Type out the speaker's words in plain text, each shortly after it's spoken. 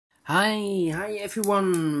Hi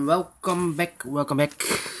everyone, welcome back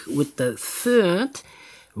with the third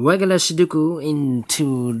regular Sudoku in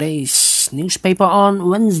today's newspaper on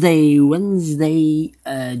Wednesday, July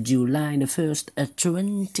the 1st,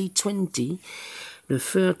 2020. The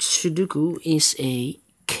third Sudoku is a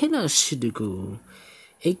killer Sudoku,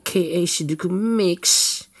 aka Sudoku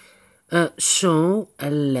mix. So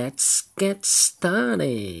let's get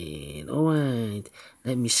started. Alright,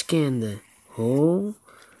 let me scan the whole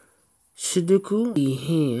Sudoku.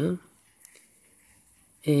 Here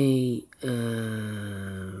a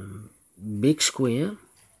big square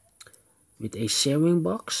with a sharing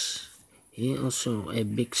box. Here also a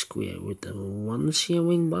big square with one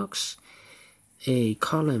sharing box. A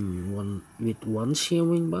column with one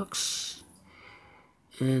sharing box,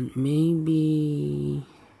 and maybe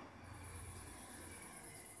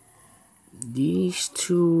these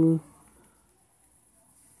two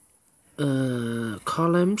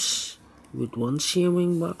columns with one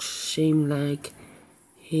sharing box, same like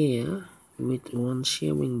here with one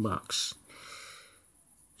sharing box.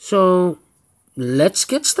 So let's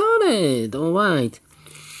get started. Alright,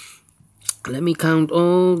 let me count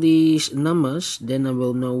all these numbers, then I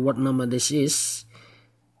will know what number this is.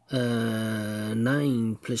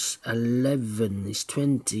 9 plus 11 is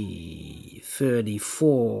 20,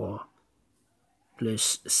 34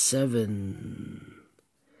 plus 7,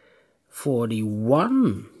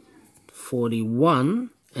 41,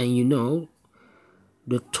 and you know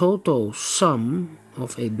the total sum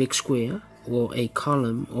of a big square or a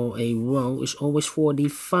column or a row is always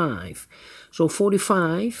 45. So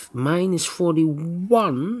 45 minus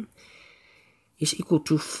 41 is equal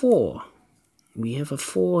to 4. We have a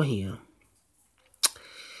 4 here.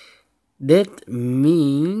 That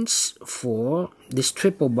means for this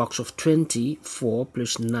triple box of 20, 4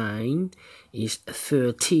 plus 9 is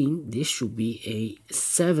 13. This should be a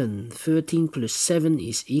 7. 13 plus 7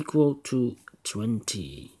 is equal to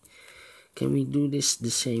 20. Can we do this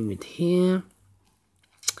the same with here?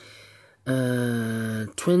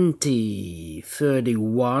 20,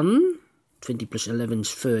 31. 20 plus 11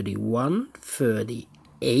 is 31.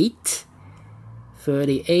 38.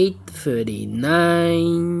 38,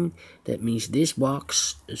 39. That means this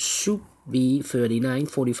box should be 39.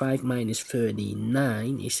 45 minus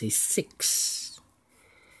 39 is a 6.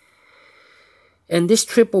 And this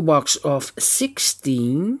triple box of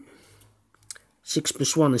 16, 6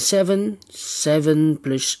 plus 1 is 7. 7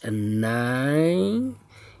 plus 9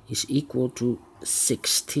 is equal to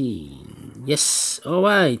 16. Yes,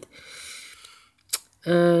 alright.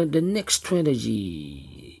 The next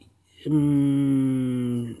strategy.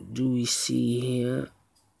 Do we see here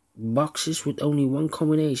boxes with only one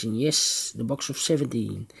combination? Yes, the box of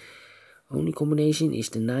 17. Only combination is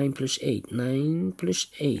the 9 plus 8. 9 plus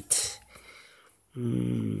 8.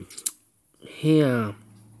 Here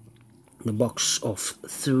the box of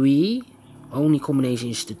 3. Only combination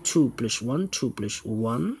is the 2 plus 1. 2 plus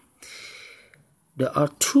 1. There are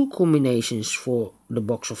two combinations for the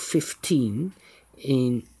box of 15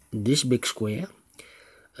 in this big square.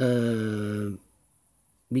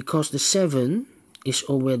 Because the 7 is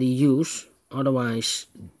already used, otherwise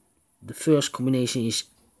the first combination is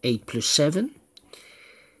 8 plus 7.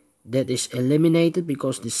 That is eliminated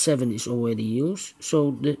because the 7 is already used.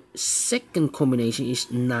 So the second combination is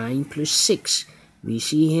 9 plus 6. We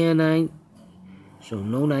see here 9. So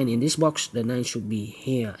no 9 in this box. The 9 should be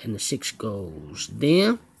here and the 6 goes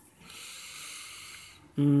there.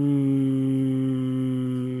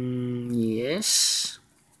 Yes.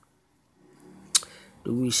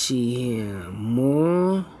 Do we see here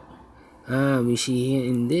more? We see here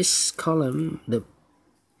in this column the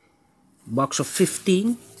box of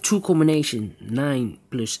 15, two combination, 9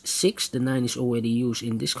 plus 6. The 9 is already used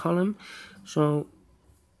in this column, so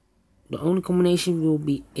the only combination will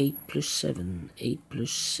be 8 plus 7. 8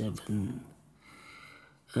 plus 7.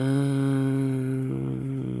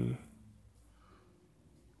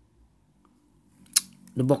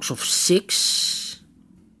 The box of 6.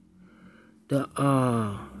 There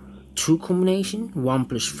are two combinations, 1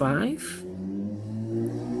 plus 5,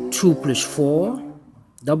 2 plus 4,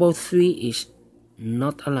 double 3 is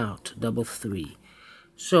not allowed, double 3.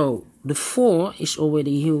 So the 4 is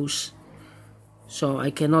already used, so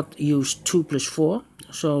I cannot use 2 plus 4.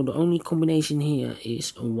 So the only combination here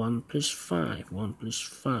is 1 plus 5, 1 plus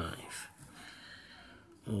 5.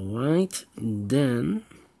 Alright, then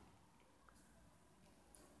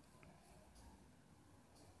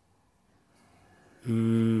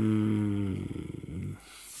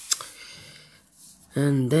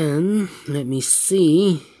and then let me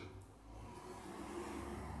see.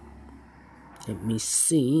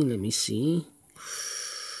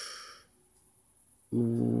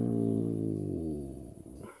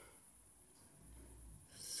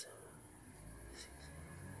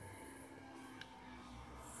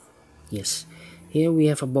 Yes, here we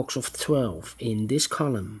have a box of 12 in this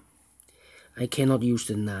column. I cannot use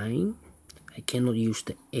the 9, I cannot use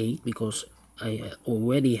the 8 because I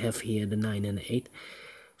already have here the 9 and the 8.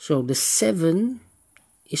 So the 7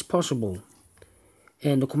 is possible,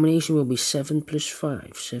 and the combination will be 7 plus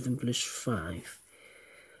 5, 7 plus 5.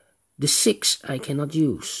 The 6 I cannot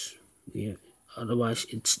use, otherwise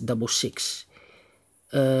it's double 6.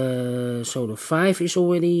 So the 5 is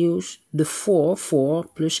already used. The 4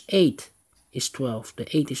 plus 8 is 12.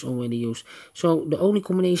 The 8 is already used. So the only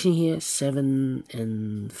combination here, 7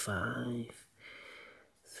 and 5.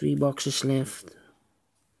 3 boxes left.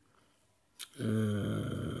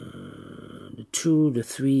 The 2, the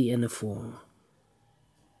 3, and the 4.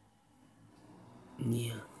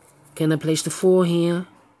 Yeah. Can I place the 4 here?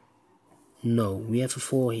 No, we have a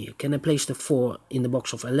 4 here. Can I place the 4 in the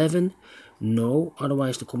box of 11? No,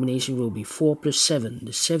 otherwise the combination will be 4 plus 7.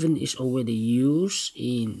 The 7 is already used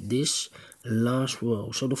in this last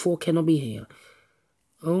row, so the 4 cannot be here.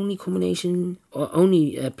 Only combination, or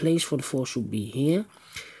only place for the 4 should be here.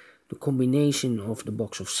 The combination of the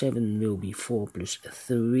box of 7 will be 4 plus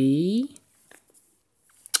 3.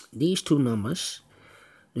 These two numbers,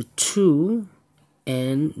 the 2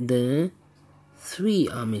 and the 3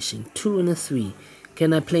 are missing. 2 and a 3.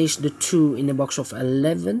 Can I place the 2 in the box of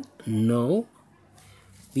 11? No,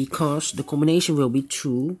 because the combination will be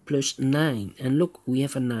 2 plus 9. And look, we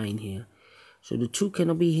have a 9 here. So the 2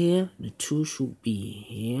 cannot be here. The 2 should be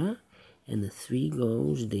here. And the 3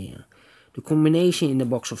 goes there. The combination in the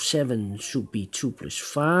box of 7 should be 2 plus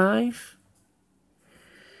 5.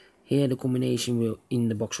 Here the combination will in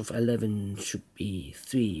the box of 11 should be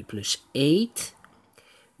 3 plus 8.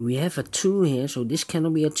 We have a 2 here, so this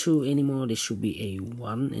cannot be a 2 anymore. This should be a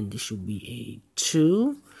 1 and this should be a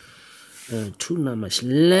 2. 2 numbers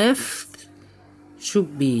left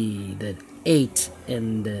should be the 8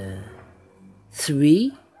 and the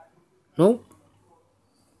 3. No,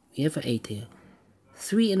 we have an 8 here.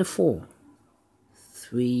 3 and a 4.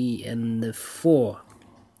 3 and the 4.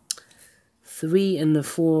 3 and the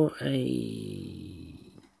 4, I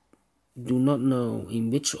do not know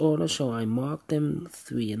in which order, so I mark them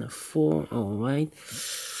 3 and a 4. Alright.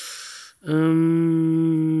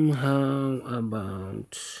 How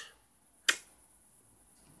about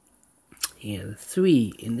here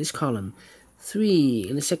 3 in this column, 3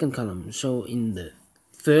 in the second column. So in the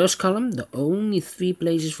first column, the only 3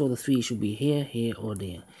 places for the 3 should be here, here, or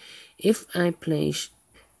there. If I place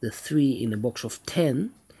the 3 in the box of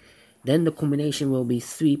 10, then the combination will be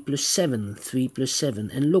 3 plus 7, 3 plus 7.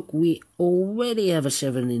 And look, we already have a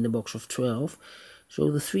 7 in the box of 12. So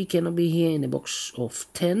the 3 cannot be here in the box of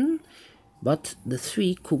 10. But the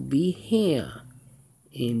 3 could be here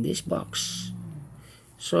in this box.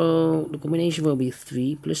 So the combination will be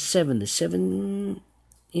 3 plus 7. The 7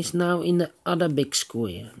 is now in the other big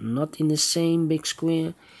square, not in the same big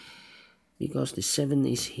square, because the 7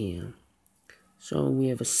 is here. So we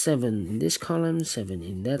have a 7 in this column, 7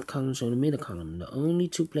 in that column, so the middle column. The only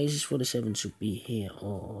 2 places for the 7 should be here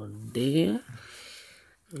or there.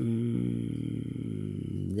 Then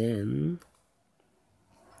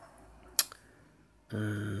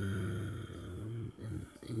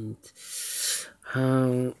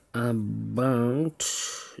how about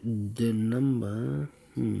the number?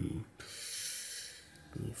 We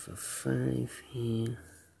have a 5 here,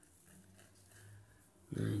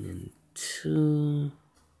 9 and 2,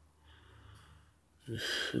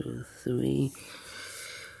 3.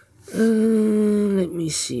 Let me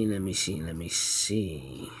see.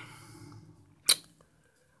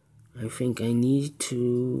 I think I need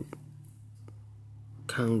to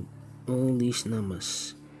count all these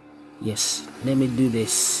numbers. Yes, let me do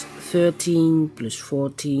this. 13 plus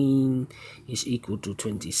 14 is equal to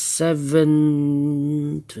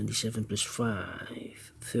 27. 27 plus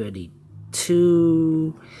 5,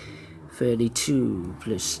 32. 32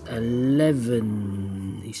 plus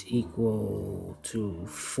 11 is equal to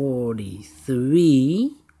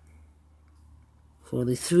 43.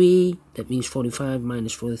 43, that means 45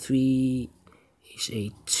 minus 43 is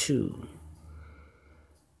a 2.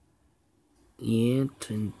 Yeah,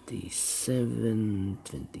 27,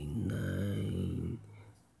 29.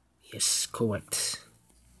 Yes, correct.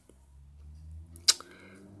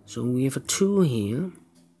 So we have a 2 here.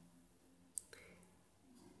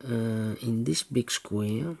 In this big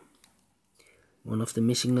square, one of the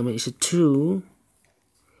missing number is a 2.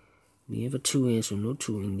 We have a 2 here, so no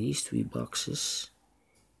 2 in these 3 boxes.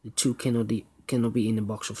 The 2 cannot be in the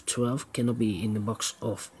box of 12, cannot be in the box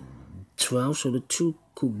of 12, so the 2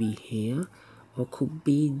 could be here or could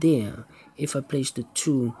be there. If I place the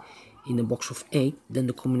 2 in a box of 8, then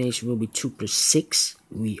the combination will be 2 plus 6.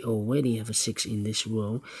 We already have a 6 in this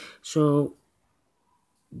row, so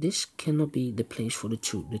this cannot be the place for the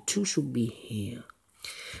 2. The 2 should be here.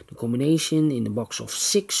 The combination in the box of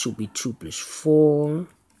 6 should be 2 plus 4.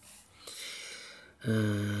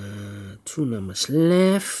 2 numbers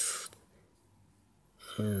left.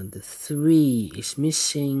 The 3 is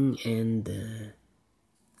missing and the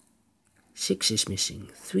 6 is missing.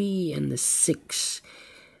 3 and the 6.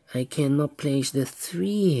 I cannot place the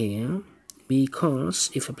 3 here because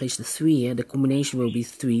if I place the 3 here, the combination will be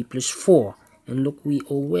 3 plus 4. And look, we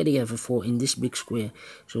already have a 4 in this big square.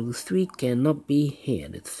 So the 3 cannot be here.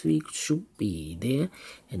 The 3 should be there.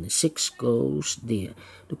 And the 6 goes there.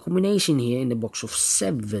 The combination here in the box of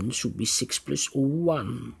 7 should be 6 plus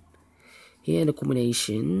 1. Here the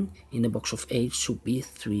combination in the box of 8 should be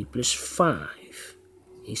 3 plus 5.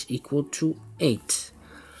 Is equal to 8.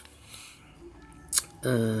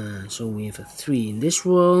 So we have a 3 in this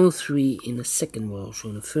row, 3 in the second row. So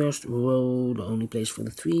in the first row, the only place for the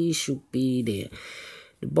 3 should be there.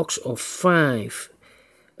 The box of 5,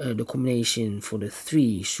 the combination for the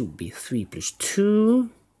 3 should be 3 plus 2.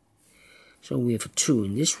 So we have a 2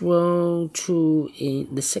 in this row, 2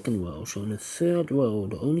 in the second row. So in the third row,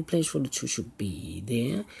 the only place for the 2 should be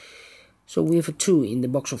there. So we have a 2 in the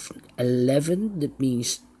box of 11. That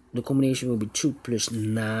means the combination will be 2 plus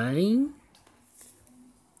 9.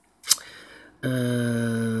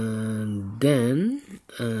 Then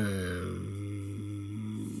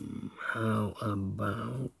how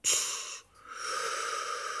about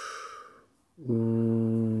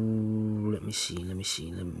let me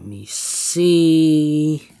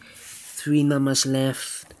see 3 numbers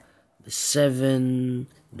left, the 7,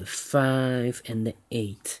 the 5 and the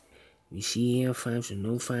 8. We see here 5, so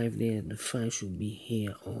no 5 there. The 5 should be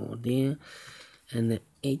here or there, and the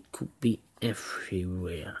 8 could be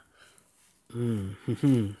everywhere. How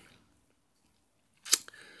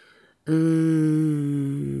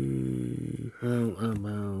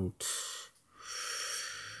about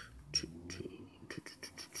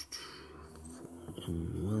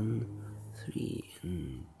 1, 3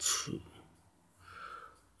 and 2?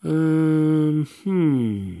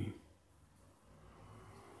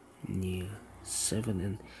 Yeah, 7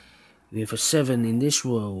 and we have a 7 in this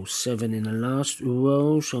row, 7 in the last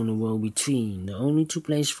row, so in the row between. The only 2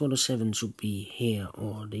 places for the 7 should be here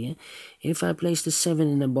or there. If I place the 7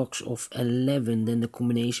 in a box of 11, then the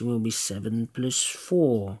combination will be 7 plus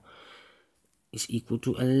 4 is equal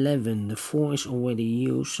to 11. The 4 is already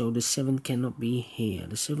used, so the 7 cannot be here.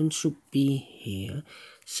 The 7 should be here.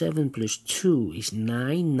 7 plus 2 is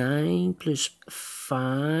 9. 9 plus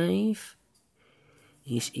 5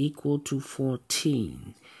 is equal to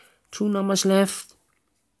 14. 2 numbers left.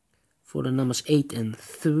 For the numbers 8 and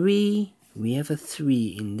 3, we have a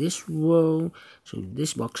 3 in this row. So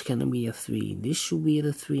this box cannot be a 3. This should be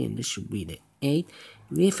the 3 and this should be the 8.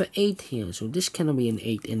 We have an 8 here, so this cannot be an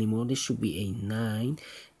 8 anymore. This should be a 9.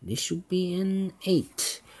 This should be an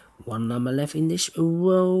 8. 1 number left in this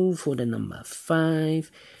row for the number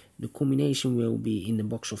 5. The combination will be in the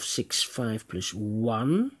box of 6, 5 plus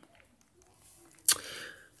 1.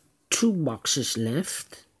 2 boxes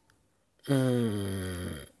left.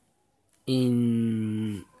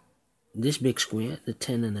 In this big square, the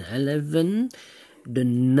 10 and the 11, the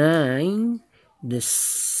 9, the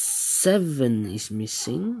 7 is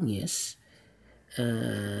missing, yes.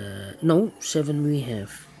 No, 7 we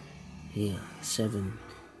have here, 7.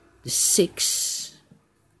 The 6,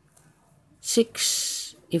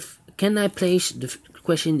 can I place, the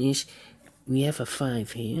question is, we have a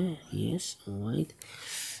 5 here, yes, alright.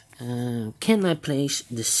 Can I place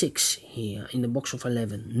the 6 here in the box of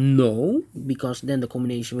 11? No, because then the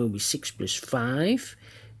combination will be 6 plus 5.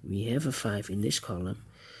 We have a 5 in this column.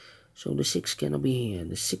 So the 6 cannot be here.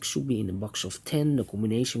 The 6 should be in the box of 10. The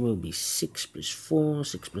combination will be 6 plus 4,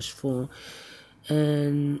 6 plus 4.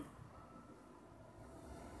 And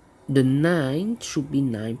the 9 should be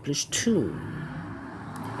 9 plus 2.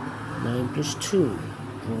 9 plus 2.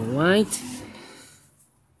 Alright.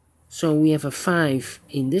 So we have a 5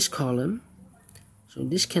 in this column. So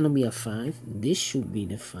this cannot be a 5. This should be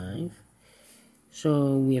the 5.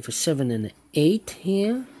 So we have a 7 and an 8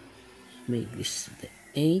 here. Make this the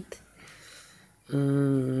 8.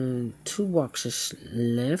 2 boxes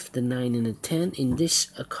left. The 9 and the 10. In this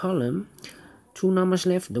column, 2 numbers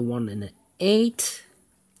left. The 1 and the 8.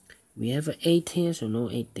 We have an 8 here. So no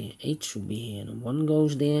 8 there. 8 should be here. The 1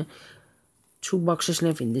 goes there. 2 boxes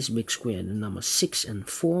left in this big square. The number 6 and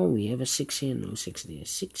 4. We have a 6 here. No 6 there.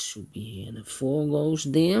 6 should be here. The 4 goes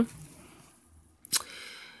there.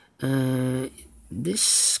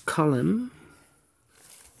 This column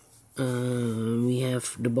we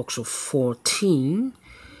have the box of 14.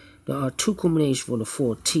 There are two combinations for the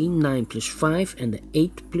 14, 9 plus 5 and the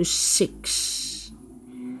 8 plus 6.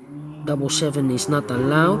 Double 7 is not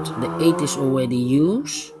allowed, the 8 is already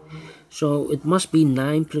used, so it must be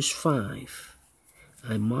 9 plus 5.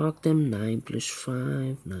 I mark them 9 plus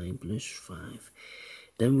 5, 9 plus 5.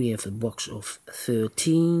 Then we have a box of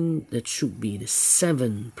 13, that should be the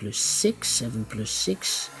 7 plus 6, 7 plus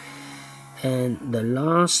 6. And the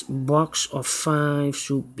last box of 5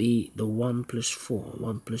 should be the 1 plus 4,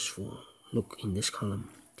 1 plus 4. Look in this column.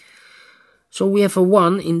 So we have a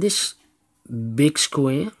 1 in this big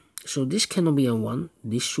square. So this cannot be a 1.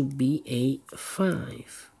 This should be a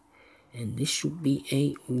 5. And this should be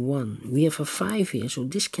a 1. We have a 5 here, so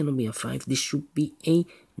this cannot be a 5. This should be a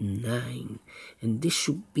 9. And this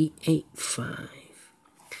should be a 5.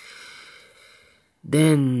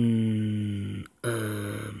 Then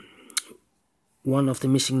one of the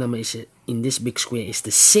missing numbers in this big square is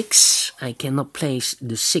the 6. I cannot place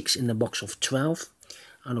the 6 in the box of 12.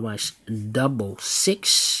 Otherwise, double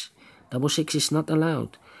 6. Double 6 is not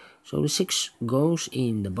allowed. So the 6 goes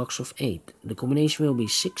in the box of 8. The combination will be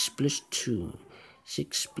 6 plus 2.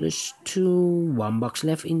 6 plus 2. One box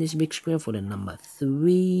left in this big square for the number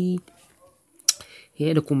 3.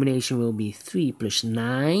 Here the combination will be 3 plus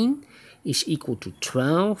 9 is equal to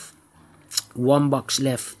 12. One box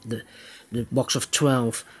left, the box of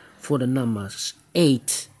 12 for the numbers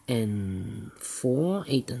 8 and 4.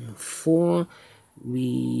 8 and 4.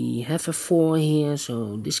 We have a 4 here,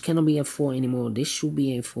 so this cannot be a 4 anymore. This should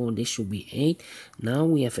be a 4, this should be 8. Now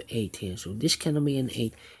we have an 8 here, so this cannot be an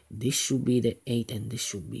 8. This should be the 8 and this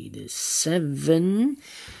should be the 7.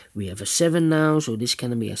 We have a 7 now, so this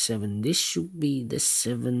cannot be a 7. This should be the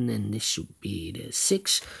 7 and this should be the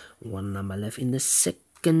 6. One number left in the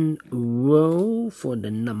second row for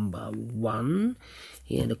the number 1.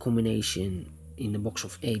 Here the combination in the box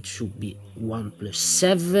of 8 should be 1 plus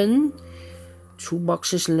 7. Two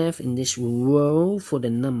boxes left in this row for the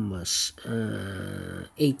numbers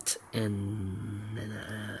 8 and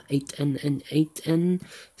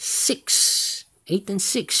 6. 8 and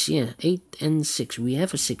 6, yeah, 8 and 6. We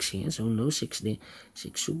have a 6 here, so no 6 there.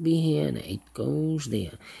 6 should be here and 8 goes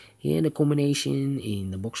there. Here the combination in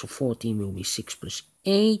the box of 14 will be 6 plus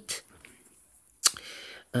 8.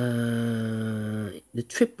 The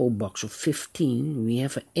triple box of 15, we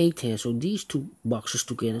have an 8 here, so these two boxes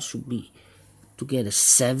together should be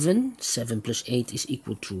 7. 7 plus 8 is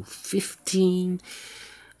equal to 15.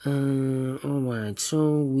 Alright,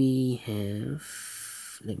 so we have,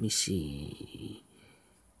 let me see,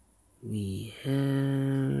 we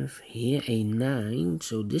have here a 9,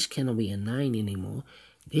 so this cannot be a 9 anymore.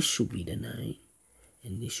 This should be the 9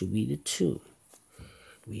 and this should be the 2.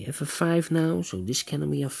 We have a 5 now, so this cannot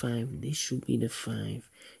be a 5. This should be the 5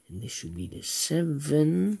 and this should be the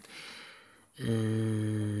 7.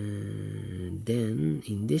 Then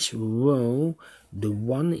in this row the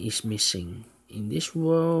 1 is missing. In this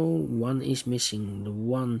row 1 is missing. The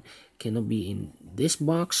 1 cannot be in this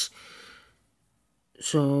box,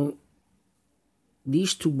 so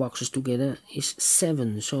these two boxes together is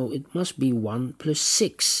 7, so it must be 1 plus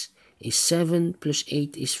 6 is 7 plus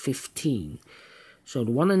 8 is 15. So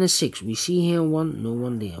the 1 and the 6, we see here 1, no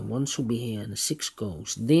 1 there. 1 should be here and the 6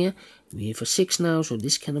 goes there. We have a 6 now, so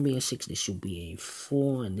this cannot be a 6. This should be a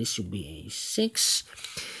 4 and this should be a 6.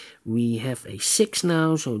 We have a 6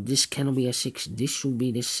 now, so this cannot be a 6. This should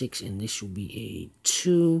be the 6 and this should be a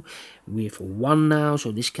 2. We have a 1 now,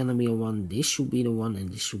 so this cannot be a 1. This should be the 1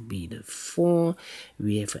 and this should be the 4.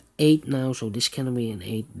 We have an 8 now, so this cannot be an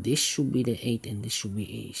 8. This should be the 8 and this should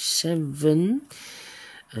be a 7.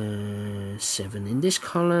 7 in this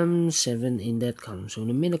column, 7 in that column. So in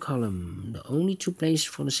the middle column, the only two places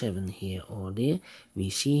for the 7 here or there. We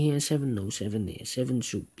see here 7, no 7 there. 7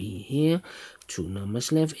 should be here. Two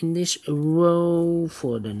numbers left in this row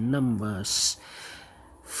for the numbers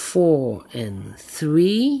 4 and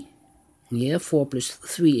 3. Yeah, 4 plus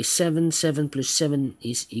 3 is 7. 7 plus 7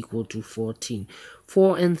 is equal to 14.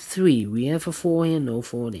 4 and 3. We have a 4 here, no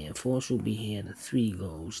 4 there. 4 should be here, the 3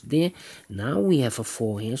 goes there. Now we have a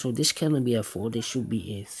 4 here, so this cannot be a 4. This should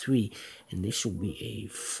be a 3, and this should be a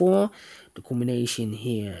 4. The combination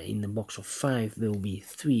here in the box of 5 will be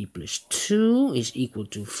 3 plus 2 is equal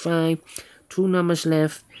to 5. Two numbers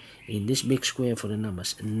left in this big square for the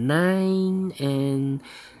numbers 9 and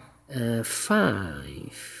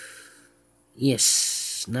 5.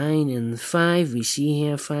 Yes, 9 and 5. We see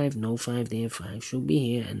here 5, no 5 there. 5 should be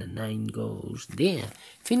here, and the 9 goes there.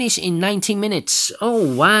 Finish in 19 minutes.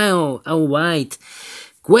 Oh, wow. All right.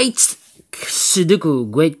 Great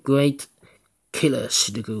Sudoku. Great Killer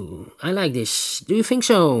Sudoku. I like this. Do you think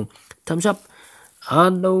so? Thumbs up.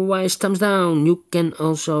 Otherwise, thumbs down. You can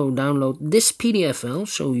also download this PDF file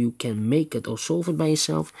so you can make it or solve it by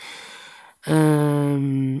yourself.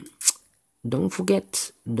 Don't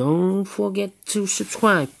forget to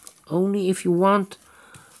subscribe only if you want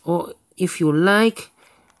or if you like,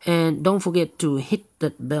 and don't forget to hit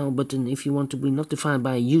that bell button if you want to be notified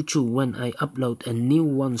by YouTube when I upload a new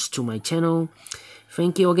ones to my channel.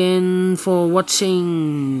 Thank you again for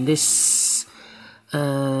watching this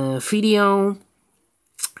video,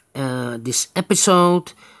 this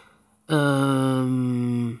episode.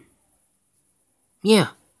 Yeah,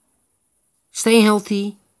 stay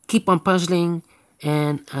healthy, keep on puzzling,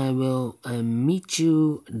 and I will meet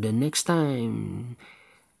you the next time,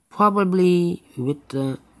 probably with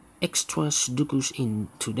the extra Sudokus in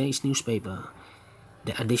today's newspaper,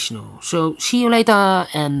 the additional. So see you later,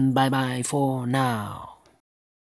 and bye bye for now.